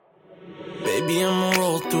Baby, I'ma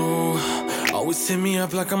roll through. Always hit me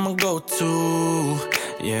up like I'm a go-to.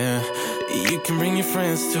 Yeah, you can bring your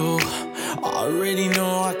friends too. Already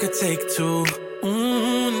know I could take two.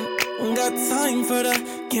 Got time for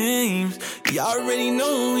the games. You already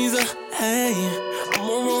know he's a hey.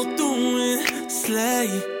 I'ma roll through and slay.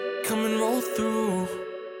 Come and roll through.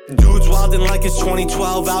 Dudes wildin' like it's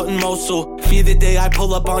 2012 out in Mosul. Fear the day I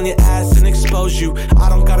pull up on your ass and expose you. I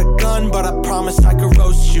don't got a gun, but I promise I could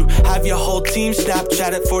roast you. Have your whole team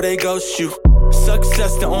Snapchat it before they ghost you.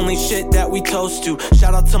 Success the only shit that we toast to.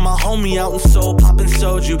 Shout out to my homie out in Seoul, poppin'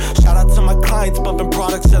 soju. Shout out to my clients, bumpin'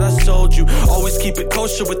 products that I sold you. Always keep it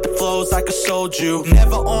kosher with the flows like I sold you.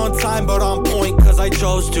 Never on time, but on point, cause I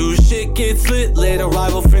chose to. Shit gets lit, later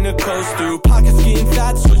rival finna coast through. Pockets getting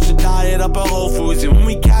fat, switch the diet up at Whole Foods. And when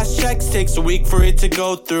we cash checks, takes a week for it to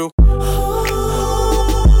go through.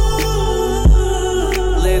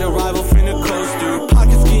 Later rival finna coast through.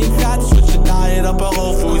 Pockets getting fat, switch the diet up at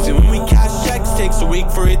Whole Foods. And when we cash checks, takes a week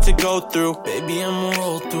for it to go through. Baby, I'ma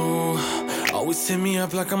roll through. Always hit me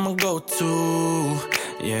up like I'm a go-to.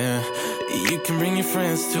 Yeah, you can bring your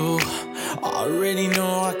friends too. Already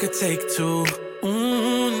know I could take two.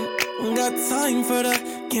 Got time for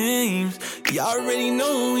the games. You already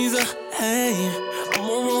know he's a hey.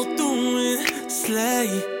 I'ma roll through and slay.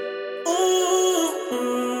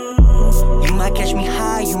 You might catch me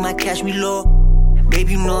high, you might catch me low.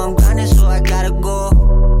 Baby, you know I'm grinding, so I gotta go.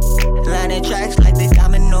 Lining tracks like the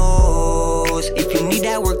dominoes. If you need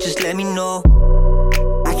that work, just let me know.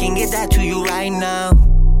 I can get that to you right now.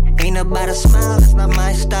 Ain't about a smile, that's not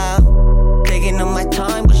my style. Taking up my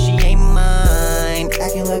time, but she ain't mine.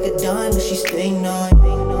 Acting like a dime, but she stay nine.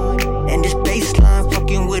 And this baseline,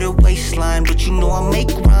 fucking with a waistline. But you know I make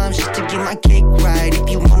rhymes just to get my cake right. If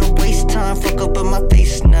you wanna waste time, fuck up in my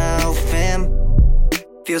face now, fam.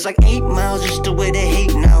 Feels like 8 miles just the way they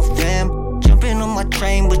hate now, fam. Jumping on my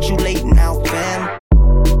train, but you late now, fam.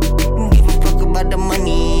 Don't give a fuck about the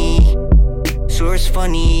money. So it's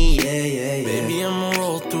funny, yeah. Baby, I'ma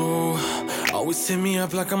roll through. Always hit me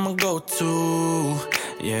up like I'm a go-to.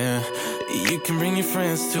 Yeah, you can bring your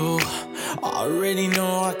friends too. Already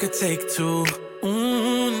know I could take two.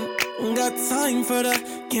 Got time for the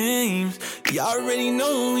games. You already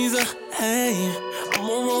know he's a hey.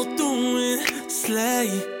 I'ma roll through and slay.